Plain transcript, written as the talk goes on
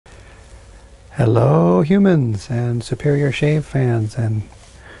Hello humans and superior shave fans and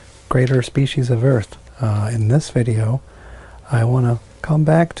greater species of Earth. In this video I want to come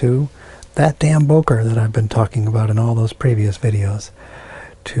back to that damn boker that I've been talking about in all those previous videos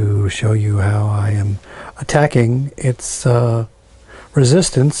to show you how I am attacking its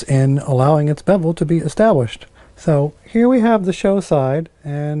resistance in allowing its bevel to be established. So here we have the show side,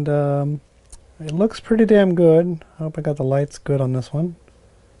 and it looks pretty damn good. I hope I got the lights good on this one.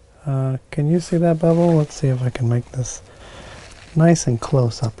 Can you see that bevel? Let's see if I can make this nice and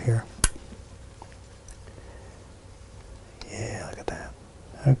close up here. Yeah, look at that.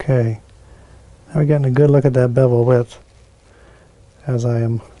 Okay. Now we're getting a good look at that bevel width as I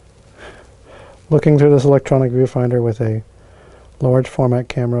am looking through this electronic viewfinder with a large format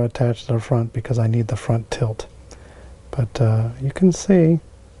camera attached to the front because I need the front tilt. But you can see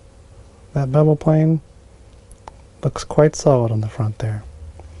that bevel plane looks quite solid on the front there.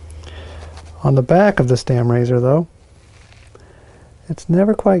 On the back of this damn razor, though, it's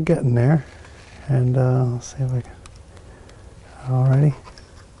never quite getting there. And let's see if I can. Alrighty.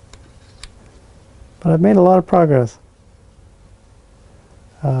 But I've made a lot of progress.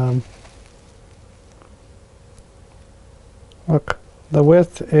 Look, the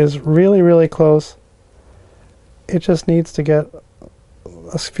width is really, really close. It just needs to get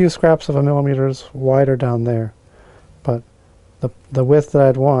a few scraps of a millimeters wider down there. But the width that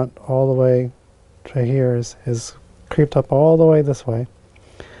I'd want all the way to here is creeped up all the way this way.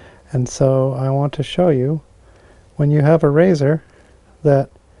 And so I want to show you, when you have a razor that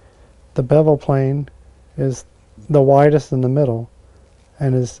the bevel plane is the widest in the middle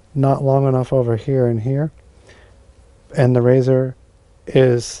and is not long enough over here and here, and the razor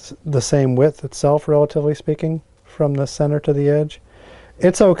is the same width itself, relatively speaking, from the center to the edge,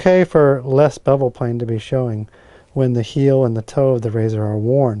 it's okay for less bevel plane to be showing when the heel and the toe of the razor are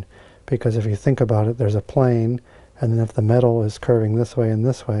worn, because if you think about it, there's a plane, and then if the metal is curving this way and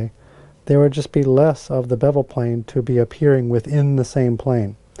this way, there would just be less of the bevel plane to be appearing within the same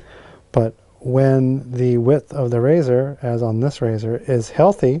plane. But when the width of the razor, as on this razor, is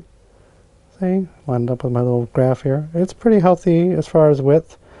healthy, see, lined up with my little graph here, it's pretty healthy as far as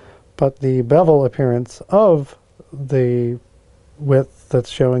width, but the bevel appearance of the width that's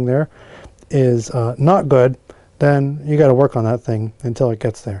showing there is not good, then you got to work on that thing until it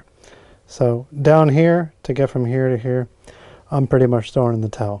gets there. So down here, to get from here to here, I'm pretty much throwing in the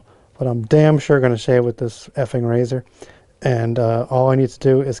towel. But I'm damn sure going to shave with this effing razor. And all I need to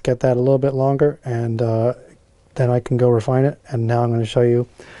do is get that a little bit longer, and then I can go refine it. And now I'm going to show you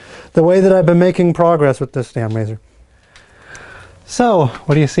the way that I've been making progress with this damn razor. So,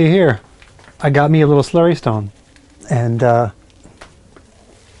 what do you see here? I got me a little slurry stone. And I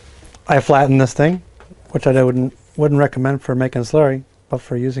flattened this thing, which I wouldn't recommend for making slurry, but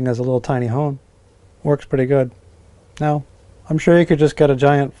for using as a little tiny hone, works pretty good. Now, I'm sure you could just get a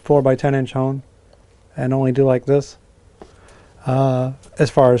giant 4x10 inch hone and only do like this, as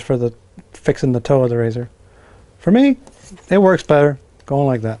far as for the fixing the toe of the razor. For me, it works better going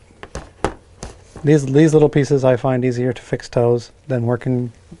like that. These little pieces I find easier to fix toes than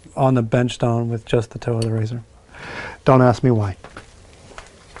working on the bench stone with just the toe of the razor. Don't ask me why.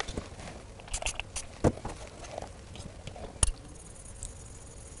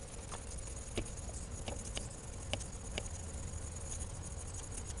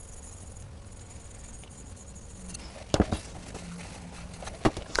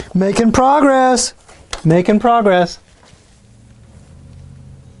 Making progress! Making progress!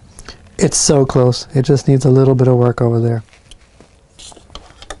 It's so close. It just needs a little bit of work over there.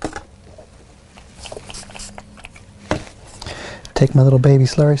 Take my little baby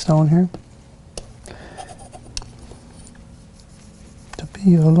slurry stone here. To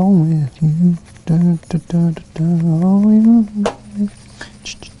be alone with you. Da, da, da, da, da, oh, you.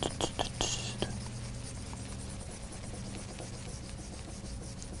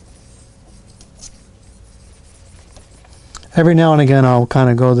 Every now and again I'll kind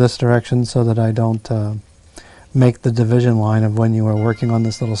of go this direction so that I don't make the division line of when you are working on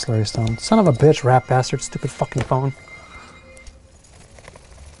this little slurry stone. Son of a bitch, rat bastard, stupid fucking phone.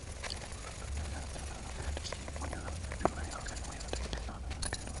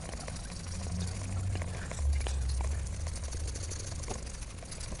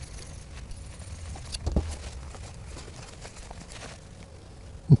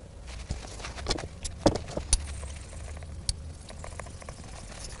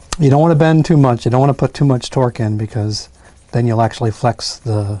 You don't want to bend too much. You don't want to put too much torque in, because then you'll actually flex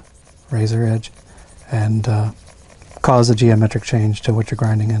the razor edge and cause a geometric change to what you're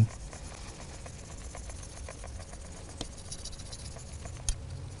grinding in.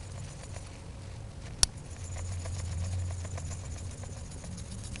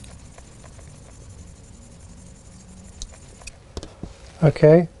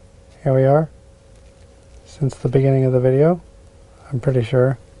 Okay, here we are. Since the beginning of the video, I'm pretty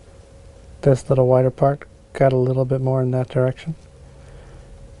sure this little wider part got a little bit more in that direction.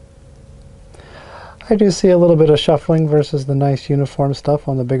 I do see a little bit of shuffling versus the nice uniform stuff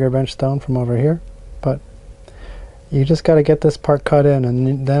on the bigger bench stone from over here, but you just got to get this part cut in,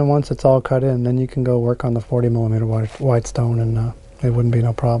 and then once it's all cut in, then you can go work on the 40mm wide stone, and it wouldn't be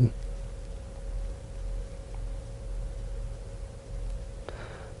no problem.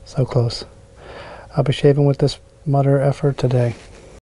 So close. I'll be shaving with this Mutter effer today.